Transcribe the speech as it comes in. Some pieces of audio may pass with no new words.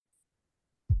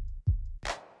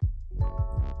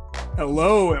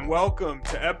Hello and welcome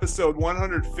to episode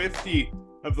 150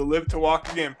 of the Live to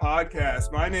Walk Again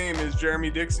podcast. My name is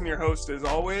Jeremy Dixon, your host as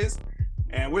always.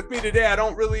 And with me today, I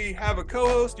don't really have a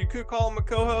co-host. You could call him a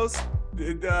co-host.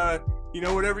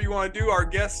 Whatever you want to do. Our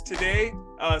guest today,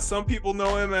 some people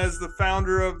know him as the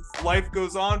founder of Life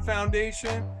Goes On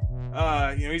Foundation.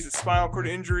 He's a spinal cord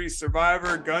injury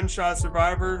survivor, gunshot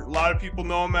survivor. A lot of people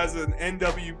know him as an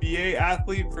NWBA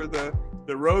athlete for the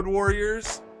Road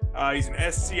Warriors. He's an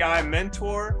SCI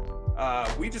mentor.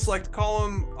 We just like to call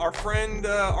him our friend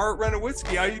Art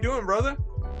Renowitzki. How you doing, brother?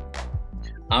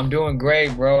 I'm doing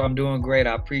great, bro. I'm doing great.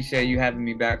 I appreciate you having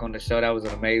me back on the show. That was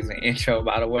an amazing intro,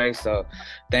 by the way. So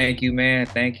thank you, man.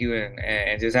 Thank you.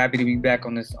 And just happy to be back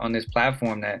on this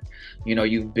platform that,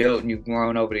 you've built and you've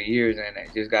grown over the years. And I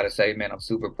just got to say, man, I'm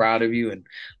super proud of you and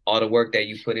all the work that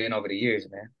you put in over the years,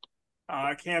 man.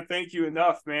 I can't thank you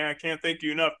enough, man. I can't thank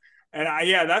you enough. And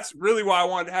that's really why I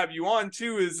wanted to have you on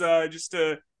too, is just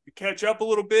to catch up a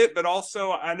little bit. But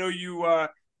also, I know you have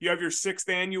your 6th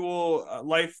annual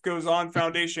Life Goes On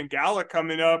Foundation Gala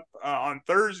coming up on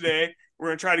Thursday. We're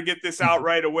gonna try to get this out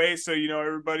right away, so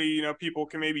everybody, people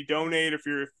can maybe donate if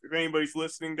anybody's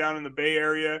listening down in the Bay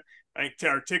Area. I think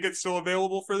are tickets still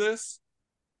available for this?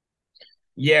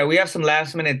 Yeah, we have some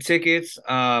last minute tickets.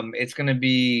 It's gonna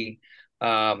be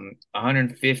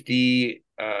 150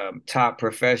 top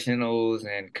professionals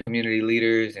and community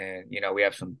leaders, and we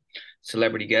have some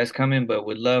celebrity guests coming, but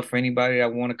would love for anybody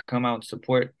that want to come out and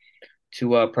support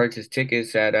to purchase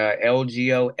tickets at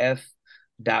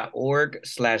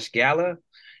lgof.org/gala,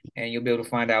 and you'll be able to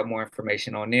find out more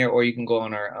information on there, or you can go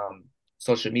on our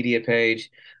social media page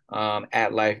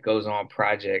at Life Goes On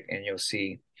Project, and you'll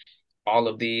see all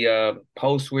of the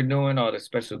posts we're doing, all the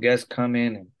special guests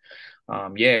coming,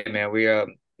 and yeah, man, we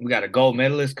got a gold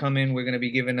medalist coming. We're gonna be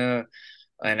giving an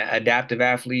adaptive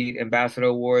athlete ambassador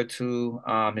award to.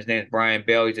 His name is Brian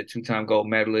Bell. He's a 2-time gold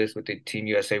medalist with the Team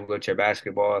USA wheelchair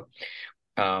basketball.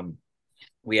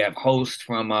 We have hosts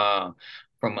from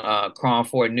Cron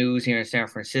Ford News here in San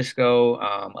Francisco,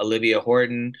 Olivia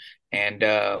Horton and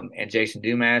Jason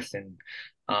Dumas, and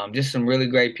just some really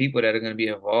great people that are going to be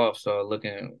involved. So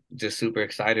looking just super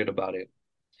excited about it.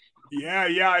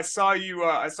 Yeah, I saw you.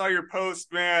 I saw your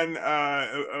post, man.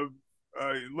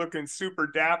 Looking super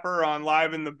dapper on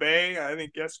Live in the Bay. I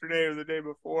think yesterday or the day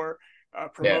before,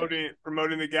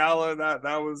 promoting the gala.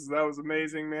 That was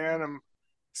amazing, man. I'm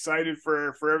excited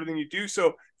for everything you do.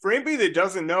 So for anybody that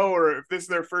doesn't know, or if this is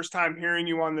their first time hearing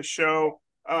you on the show,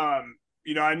 I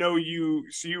know you.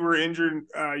 So you were injured.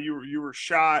 You were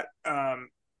shot.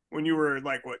 When you were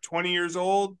like 20 years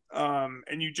old,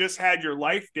 and you just had your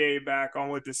Life Day back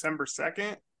on December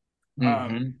 2nd.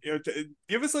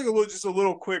 Give us just a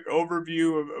little quick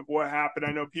overview of what happened.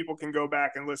 I know people can go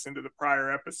back and listen to the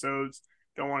prior episodes.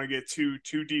 Don't want to get too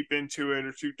deep into it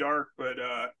or too dark, but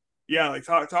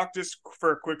talk just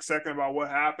for a quick second about what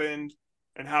happened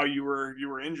and how you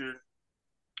were injured.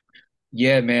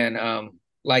 Yeah, man.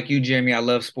 Like you, Jeremy, I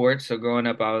love sports. So growing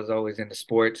up, I was always into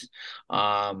sports.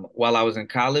 While I was in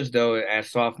college, though, at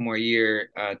sophomore year,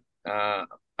 my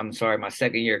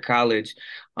second year of college,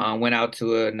 went out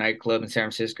to a nightclub in San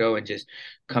Francisco and just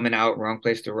coming out wrong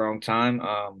place at the wrong time.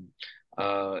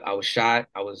 I was shot.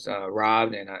 I was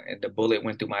robbed, and the bullet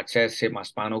went through my chest, hit my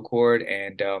spinal cord,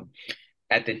 and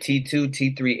at the T2,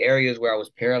 T3 areas where I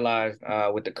was paralyzed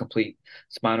with a complete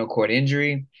spinal cord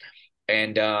injury.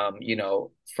 And,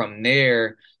 from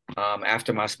there,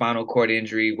 after my spinal cord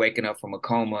injury, waking up from a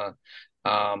coma,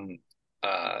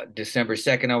 December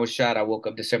 2nd, I was shot. I woke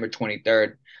up December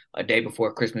 23rd, a day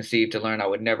before Christmas Eve, to learn I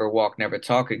would never walk, never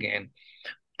talk again.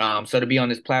 So to be on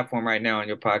this platform right now on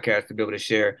your podcast, to be able to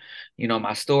share,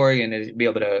 my story and to be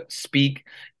able to speak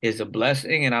is a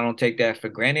blessing, and I don't take that for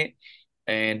granted.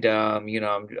 And I'm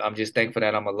just thankful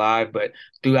that I'm alive. But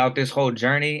throughout this whole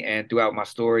journey and throughout my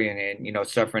story and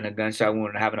suffering a gunshot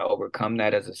wound and having to overcome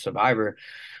that as a survivor,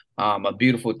 a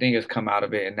beautiful thing has come out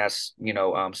of it, and that's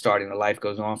starting the Life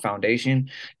Goes On Foundation,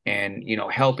 and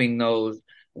helping those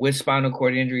with spinal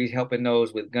cord injuries, helping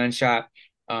those with gunshot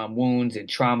wounds and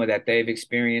trauma that they've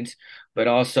experienced, but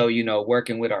also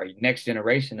working with our next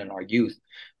generation and our youth.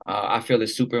 I feel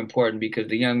it's super important because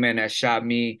the young man that shot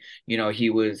me, he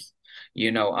was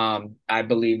I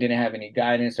believe didn't have any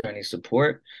guidance or any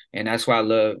support. And that's why I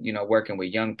love, working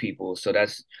with young people. So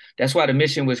that's why the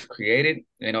mission was created,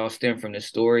 and all stemmed from this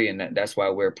story. And that's why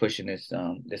we're pushing this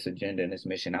agenda and this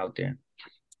mission out there.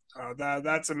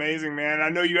 That's amazing, man. I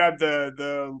know you have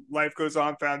the Life Goes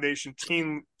On Foundation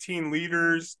teen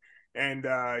leaders, and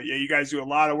you guys do a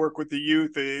lot of work with the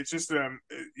youth. It's just an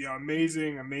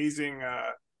amazing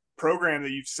program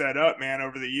that you've set up, man,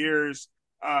 over the years.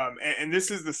 And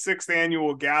this is the sixth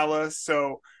annual gala.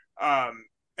 So,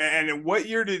 and in what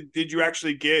year did you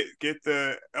actually get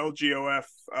the LGOF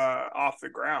off the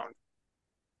ground?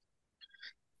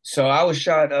 So I was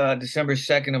shot December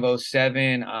 2nd of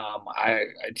 '07.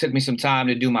 It took me some time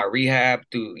to do my rehab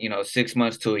through, 6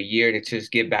 months to a year to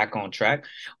just get back on track.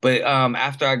 But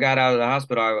after I got out of the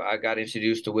hospital, I got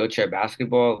introduced to wheelchair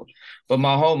basketball. But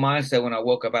my whole mindset when I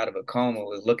woke up out of a coma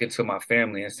was looking to my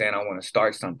family and saying, I want to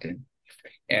start something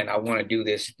and I want to do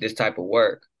this type of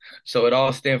work. So it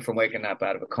all stemmed from waking up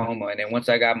out of a coma. And then once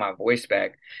I got my voice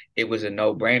back, it was a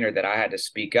no-brainer that I had to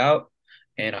speak out.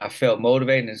 And I felt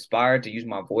motivated and inspired to use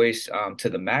my voice to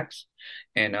the max.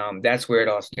 And that's where it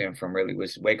all stemmed from, really,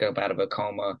 was waking up out of a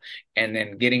coma and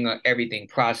then getting everything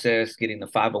processed, getting the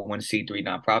 501c3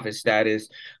 nonprofit status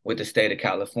with the state of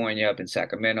California up in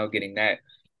Sacramento, getting that,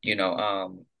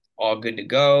 all good to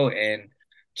go. And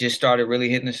just started really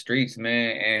hitting the streets,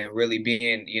 man, and really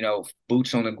being,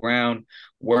 boots on the ground,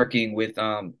 working with,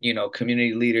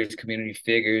 community leaders, community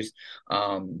figures,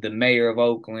 the mayor of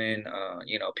Oakland,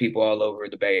 people all over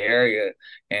the Bay Area.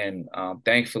 And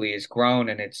thankfully it's grown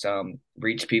and it's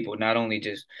reached people not only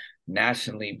just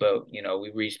nationally, but,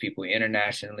 we've reached people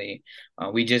internationally.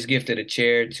 We just gifted a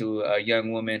chair to a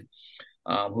young woman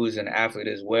who's an athlete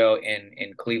as well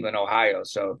in Cleveland, Ohio.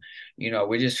 So,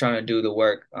 we're just trying to do the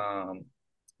work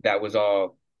that was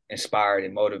all inspired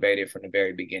and motivated from the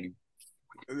very beginning.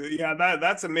 Yeah,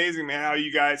 that's amazing, man. How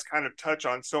you guys kind of touch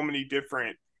on so many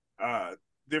different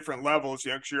levels.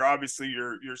 Because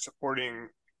you're supporting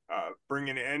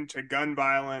bringing an end to gun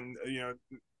violence.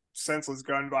 Senseless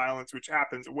gun violence, which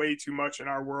happens way too much in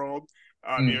our world.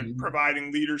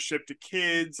 Providing leadership to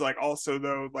kids, like also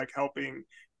though, like helping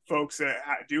folks that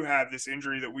do have this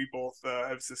injury that we both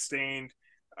have sustained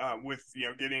with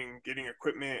getting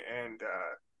equipment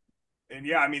and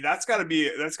yeah, I mean that's got to be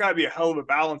a hell of a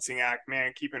balancing act,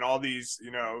 man. Keeping all these,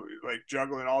 like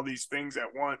juggling all these things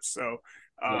at once. So,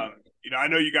 I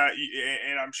know you got,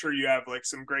 and I'm sure you have like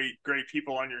some great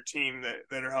people on your team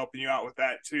that are helping you out with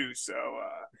that too. So,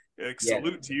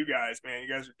 salute to you guys, man. You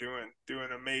guys are doing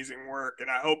amazing work, and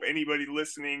I hope anybody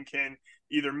listening can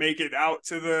either make it out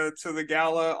to the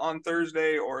gala on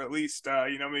Thursday, or at least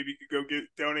maybe you could go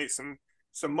donate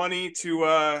some money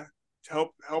to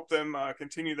help them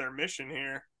continue their mission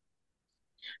here.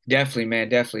 Definitely, man.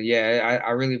 Definitely. Yeah, I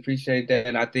really appreciate that.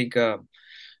 And I think,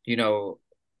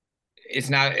 it's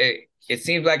not, it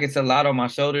seems like it's a lot on my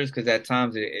shoulders because at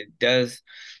times it does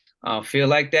feel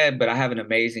like that, but I have an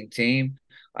amazing team.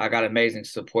 I got an amazing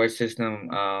support system,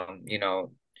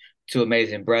 two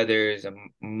amazing brothers, a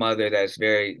mother that's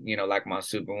very, like my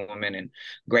superwoman, and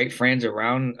great friends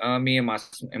around me in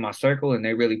my circle, and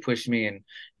they really push me and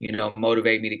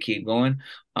motivate me to keep going.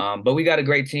 But we got a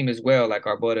great team as well. Like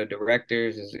our board of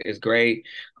directors is great.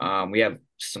 We have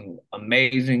some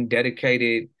amazing,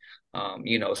 dedicated,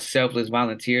 selfless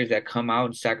volunteers that come out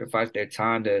and sacrifice their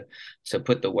time to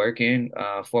put the work in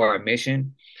for our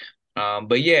mission.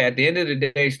 But yeah, at the end of the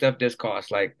day, stuff does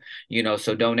cost. Like,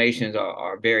 so donations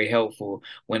are very helpful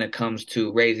when it comes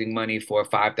to raising money for a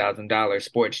 $5,000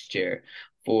 sports chair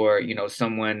for,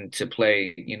 someone to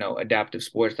play, adaptive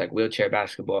sports like wheelchair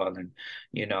basketball and,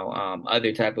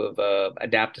 other type of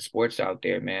adaptive sports out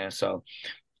there, man. So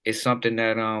it's something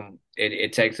that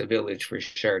it takes a village for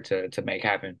sure to make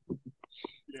happen.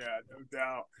 Yeah, no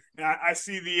doubt. And I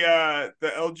see the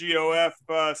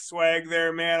LGOF swag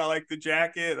there, man. I like the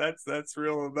jacket. That's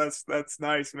real. That's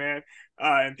nice, man.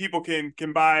 And people can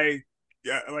buy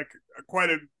like quite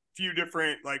a few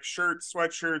different like shirts,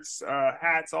 sweatshirts,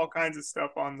 hats, all kinds of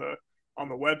stuff on the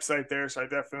website there. So I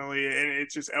definitely, and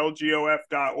it's just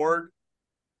lgof.org.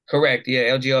 Correct.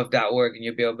 Yeah, lgof.org, and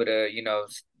you'll be able to,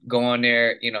 go on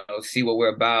there, see what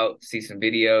we're about, see some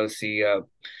videos, see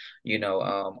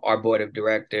our board of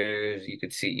directors. You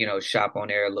could see, shop on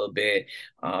there a little bit,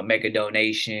 make a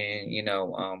donation,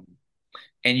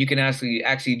 and you can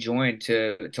actually join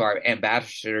to our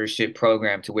ambassadorship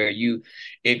program, to where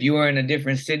if you are in a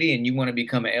different city and you want to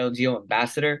become an LGO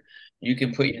ambassador, you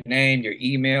can put your name, your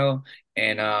email,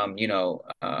 and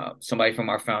somebody from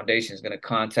our foundation is going to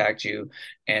contact you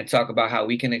and talk about how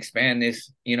we can expand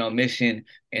this, mission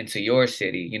into your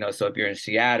city. So if you're in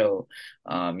Seattle,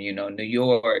 New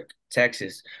York,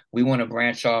 Texas, we want to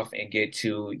branch off and get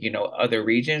to, other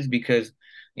regions, because,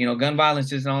 gun violence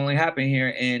doesn't only happen here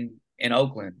in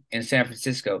Oakland, in San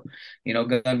Francisco.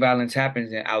 Gun violence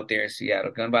happens out there in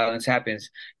Seattle. Gun violence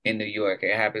happens in New York.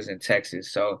 It happens in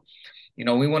Texas. So,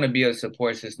 we want to be a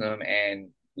support system and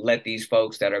let these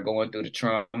folks that are going through the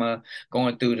trauma,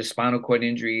 going through the spinal cord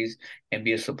injuries, and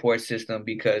be a support system,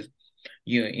 because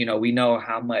we know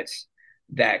how much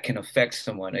that can affect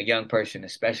someone, a young person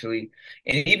especially,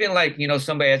 and even like,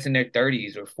 somebody that's in their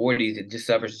 30s or 40s and just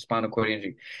suffers a spinal cord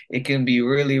injury. It can be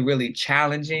really, really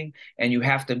challenging, and you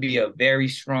have to be a very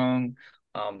strong,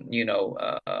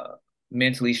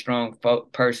 mentally strong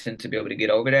person to be able to get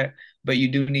over that. But you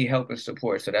do need help and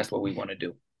support, so that's what we want to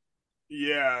do.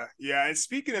 Yeah, yeah. And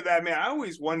speaking of that, man, I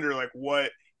always wonder like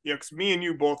what, because me and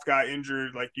you both got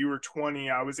injured. Like you were 20,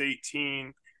 I was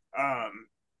 18. Um,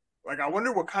 like I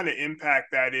wonder what kind of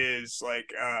impact that is,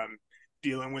 like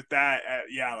dealing with that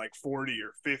at, yeah, like 40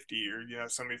 or 50, or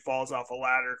somebody falls off a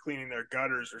ladder cleaning their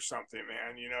gutters or something,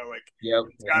 man. Like Yep.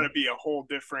 it's got to be a whole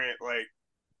different, like,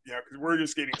 because we're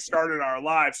just getting started in our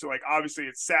lives. So like obviously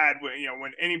it's sad when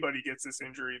when anybody gets this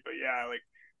injury, but yeah, like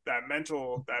that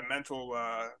mental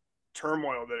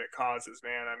turmoil that it causes,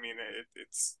 man. I mean,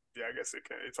 it's yeah, I guess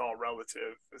it's all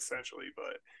relative essentially,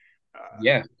 but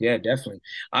Yeah, definitely.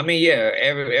 I mean, yeah,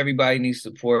 everybody needs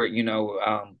support.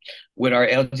 With our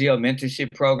LGL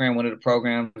mentorship program, one of the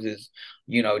programs is,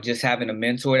 just having a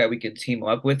mentor that we can team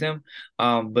up with them.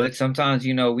 But sometimes,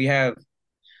 we have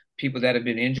people that have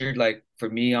been injured. Like for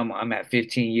me, I'm at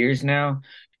 15 years now,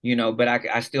 but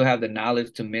I still have the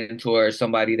knowledge to mentor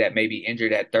somebody that may be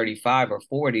injured at 35 or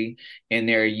 40, and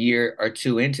they're a year or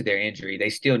two into their injury. They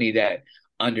still need that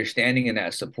understanding and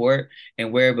that support,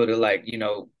 and we're able to, like,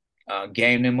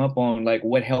 game them up on like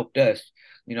what helped us,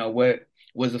 what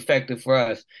was effective for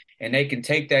us, and they can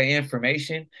take that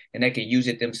information and they can use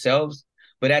it themselves.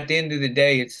 But at the end of the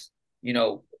day, it's,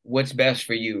 what's best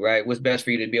for you, right? What's best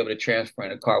for you to be able to transfer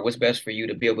in a car? What's best for you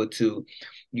to be able to,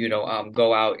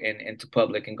 go out and into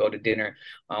public and go to dinner?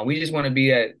 We just want to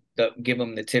be give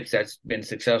them the tips that's been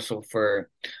successful for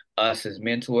us as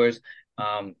mentors,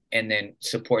 and then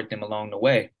support them along the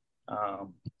way.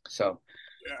 So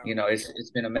yeah.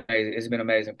 it's been amazing. It's been an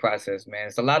amazing process, man.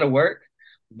 It's a lot of work,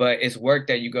 but it's work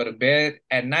that you go to bed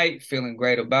at night feeling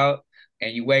great about,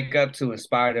 and you wake up to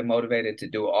inspired and motivated to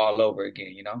do it all over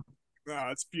again. No,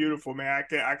 it's beautiful, man.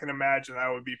 I can imagine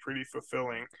that would be pretty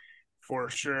fulfilling for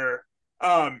sure.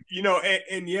 And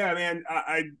yeah, man,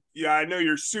 yeah, I know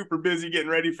you're super busy getting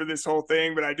ready for this whole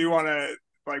thing, but I do want to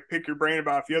like pick your brain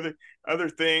about a few other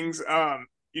things. I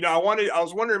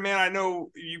was wondering, man, I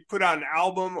know you put out an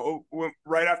album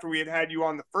right after we had you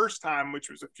on the first time,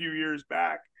 which was a few years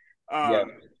back. Yeah.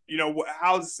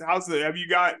 How's the, have you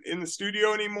got in the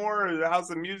studio anymore, or how's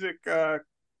the music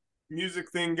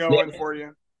thing Yeah. going for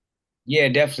you? Yeah,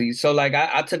 definitely. So like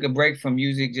I took a break from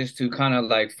music just to kind of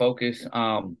like focus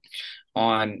on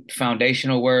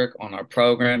foundational work on our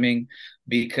programming,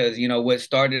 because what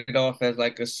started off as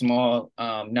like a small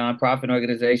nonprofit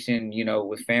organization,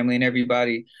 with family and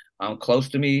everybody close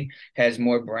to me, has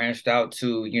more branched out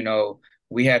to,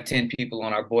 we have 10 people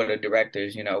on our board of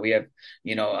directors. We have,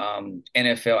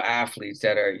 NFL athletes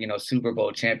that are, Super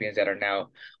Bowl champions that are now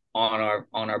on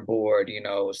our board,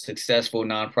 successful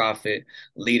nonprofit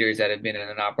leaders that have been in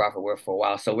the nonprofit world for a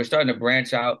while. So we're starting to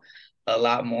branch out a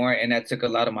lot more, and that took a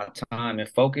lot of my time and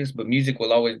focus. But music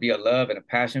will always be a love and a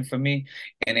passion for me,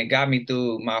 and it got me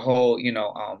through my whole,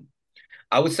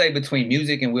 I would say between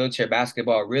music and wheelchair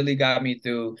basketball really got me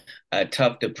through a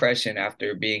tough depression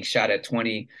after being shot at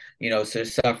 20, so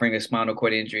suffering a spinal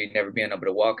cord injury, never being able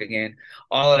to walk again.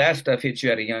 All of that stuff hits you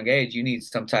at a young age. You need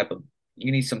some type of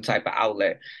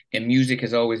outlet, and music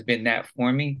has always been that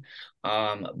for me.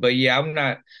 But yeah, I'm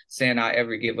not saying I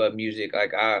ever give up music.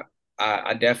 Like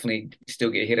I definitely still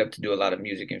get hit up to do a lot of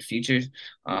music and features.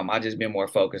 I just been more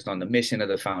focused on the mission of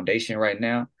the foundation right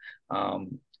now.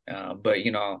 But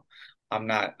I'm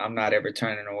not ever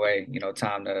turning away,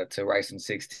 time to write some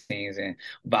 16s and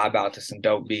vibe out to some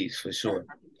dope beats for sure.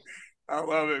 I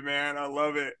love it, man. I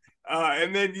love it.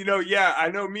 And then, yeah, I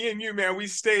know me and you, man, we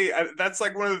stay. That's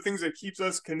like one of the things that keeps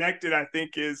us connected, I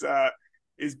think, is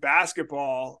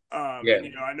basketball. Yeah.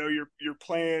 And I know you're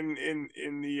playing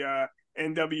in the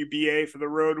NWBA for the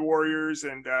Road Warriors,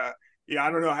 and yeah,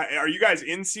 I don't know. Are you guys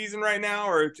in season right now,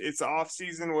 or it's off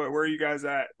season? Where are you guys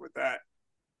at with that?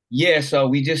 Yeah, so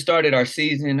we just started our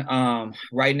season.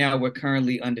 Right now we're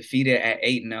currently undefeated at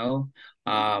 8-0.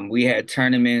 We had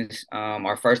tournaments.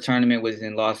 Our first tournament was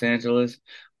in Los Angeles,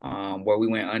 where we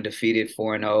went undefeated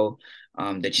 4-0.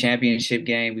 The championship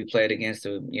game we played against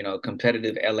a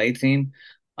competitive LA team.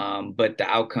 But the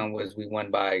outcome was we won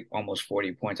by almost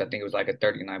 40 points. I think it was like a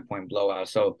 39-point blowout.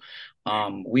 So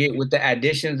we, with the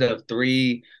additions of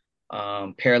three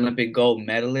Paralympic gold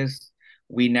medalists,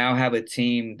 we now have a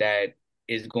team that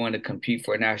is going to compete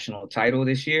for a national title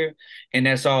this year, and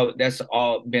that's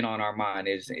all been on our mind.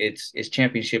 It's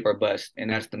championship or bust, and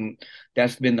that's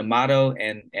been the motto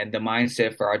and the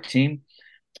mindset for our team.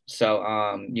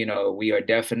 So, we are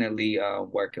definitely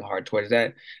working hard towards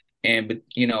that. But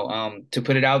to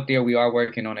put it out there, we are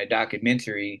working on a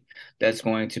documentary that's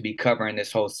going to be covering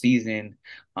this whole season,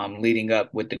 leading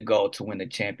up with the goal to win the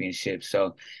championship.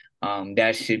 So,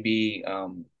 that should be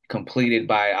completed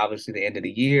by obviously the end of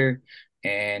the year,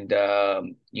 and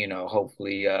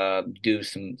hopefully do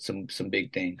some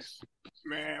big things.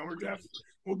 Man,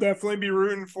 we'll definitely be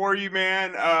rooting for you,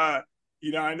 man. I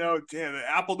know the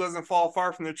apple doesn't fall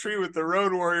far from the tree with the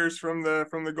Road Warriors from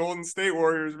the Golden State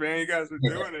Warriors, man. You guys are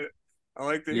doing it. I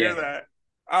like to hear Yeah.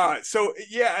 that. So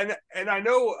yeah, and I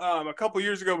know a couple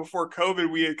years ago before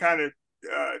COVID, we had kind of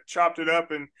chopped it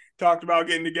up and talked about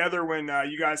getting together when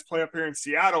you guys play up here in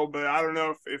Seattle. But I don't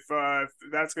know if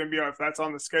that's going to be if that's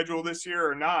on the schedule this year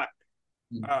or not.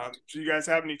 Do you guys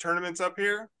have any tournaments up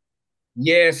here?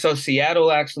 Yeah, so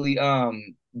Seattle actually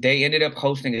they ended up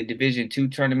hosting a Division 2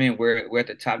 tournament. We're at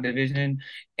the top division,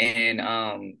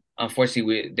 and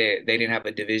unfortunately they didn't have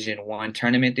a Division 1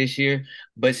 tournament this year.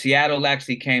 But Seattle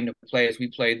actually came to play as we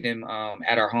played them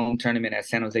at our home tournament at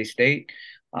San Jose State.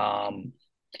 Um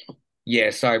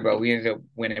yeah, sorry, bro. We ended up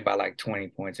winning by like 20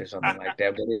 points or something like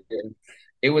that. But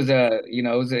it was a it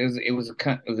was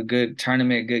a good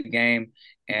tournament, good game,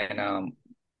 and I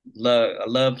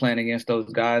love playing against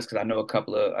those guys because I know a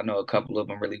couple of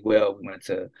them really well. We went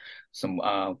to some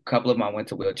couple of them I went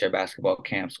to wheelchair basketball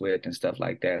camps with and stuff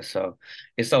like that. So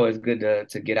it's always good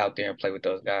to get out there and play with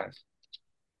those guys.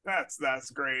 That's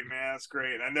great, man. That's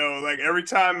great. I know, like every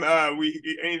time we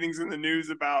anything's in the news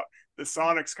about the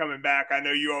Sonics coming back, I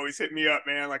know you always hit me up,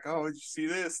 man. Like, oh, did you see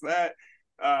this, that?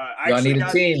 I Y'all actually need a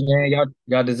got. team, man.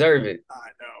 Y'all deserve it. I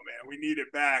know, man. We need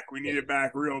it back. We need Yeah. it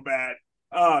back real bad.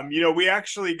 We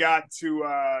actually got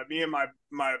to me and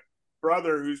my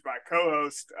brother, who's my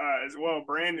co-host as well,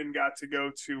 Brandon, got to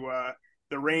go to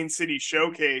the Rain City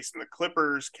Showcase, and the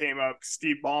Clippers came up.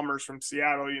 Steve Ballmer's from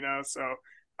Seattle, so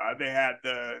they had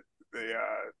the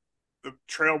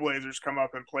Trailblazers come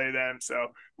up and play them. So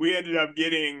we ended up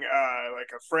getting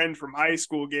like a friend from high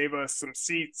school gave us some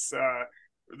seats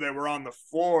that were on the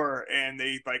floor, and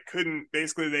they like couldn't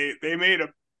basically they made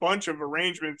a bunch of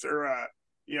arrangements or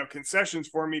concessions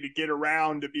for me to get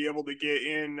around to be able to get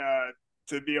in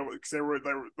to be able because they were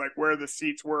like where the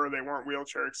seats were, they weren't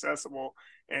wheelchair accessible,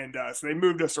 and so they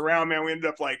moved us around, man. We ended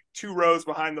up like 2 rows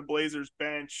behind the Blazers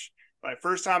bench. Like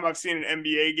first time I've seen an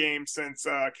NBA game since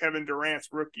Kevin Durant's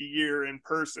rookie year in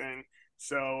person.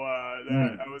 So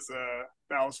Mm.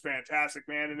 that was fantastic,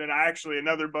 man. And then I actually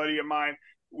another buddy of mine,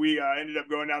 we ended up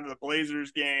going down to the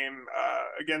Blazers game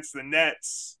against the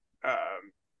Nets,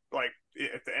 like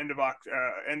at the end of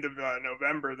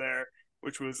November there,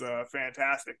 which was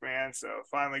fantastic, man. So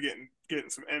finally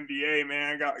getting some NBA,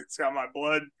 man. It's got my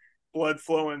blood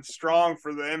flowing strong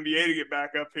for the NBA to get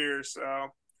back up here.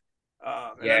 So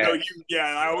and I know Yeah. you,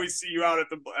 yeah. I always see you out at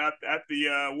the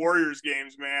Warriors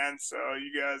games, man. So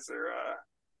you guys are,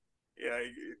 yeah.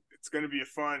 It's going to be a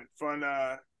fun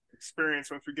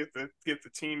experience once we get the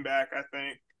team back. I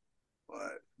think,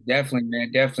 but Definitely,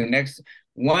 man. Definitely.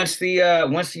 Once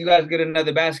you guys get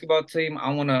another basketball team,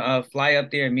 I wanna fly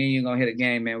up there and me and you gonna hit a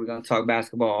game, man. We're gonna talk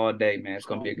basketball all day, man. It's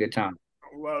gonna be a good time.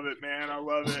 I love it, man. I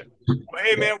love it. But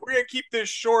hey, man, we're gonna keep this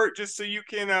short just so you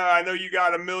can. I know you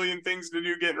got a million things to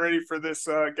do getting ready for this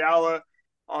gala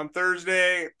on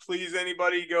Thursday. Please,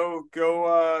 anybody, go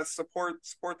support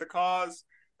the cause.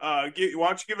 Why don't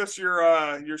you give us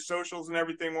your socials and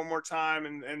everything one more time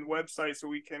and website so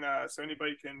we can so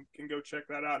anybody can go check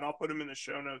that out, and I'll put them in the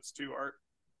show notes too, Art.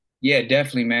 Yeah,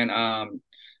 definitely, man.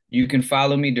 You can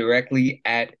follow me directly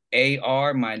at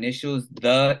AR, my initials,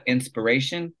 the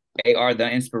inspiration, AR the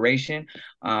inspiration.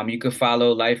 You can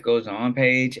follow Life Goes On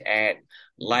page at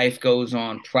Life Goes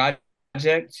On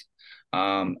Project.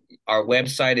 Our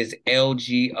website is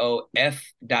lgof.org.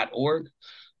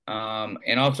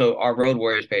 And also our Road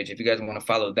Warriors page, if you guys want to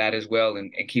follow that as well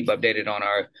and keep updated on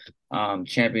our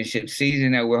championship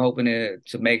season that we're hoping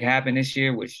to make happen this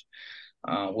year, which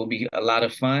will be a lot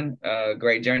of fun.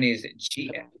 Great Journey is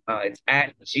it's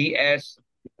at GS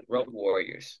Road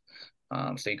Warriors.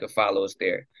 So you can follow us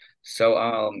there.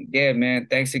 So yeah, man,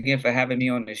 thanks again for having me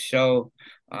on the show.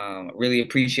 Really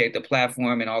appreciate the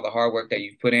platform and all the hard work that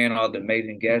you've put in, all the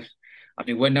amazing guests. I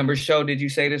mean, what number show did you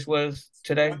say this was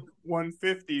today?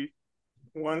 150,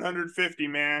 150,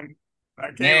 man.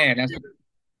 I can't. Man,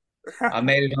 I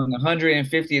made it on the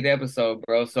 150th episode,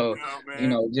 bro. So, Oh you man.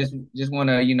 know, just want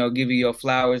to, give you your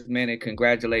flowers, man, and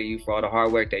congratulate you for all the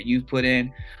hard work that you've put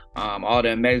in, all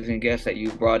the amazing guests that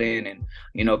you've brought in,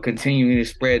 and continuing to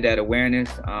spread that awareness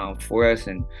for us,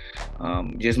 and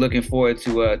just looking forward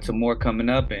to more coming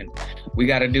up. And we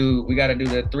gotta do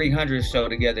the 300 show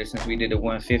together since we did the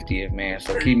 150th, man.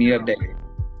 So There keep you me go. updated.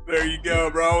 There you go,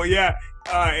 bro. Yeah.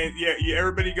 And yeah,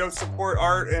 everybody go support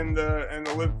Art and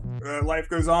the Live Life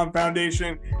Goes On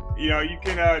Foundation. You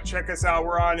can check us out.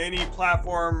 We're on any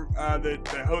platform that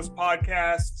hosts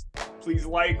podcasts. Please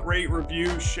like, rate,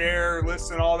 review, share,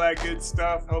 listen, all that good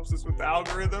stuff. Helps us with the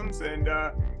algorithms. And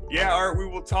yeah, Art, we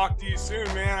will talk to you soon,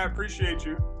 man. I appreciate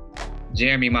you.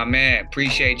 Jeremy, my man,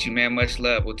 appreciate you, man. Much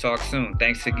love. We'll talk soon.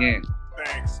 Thanks again.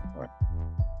 Thanks.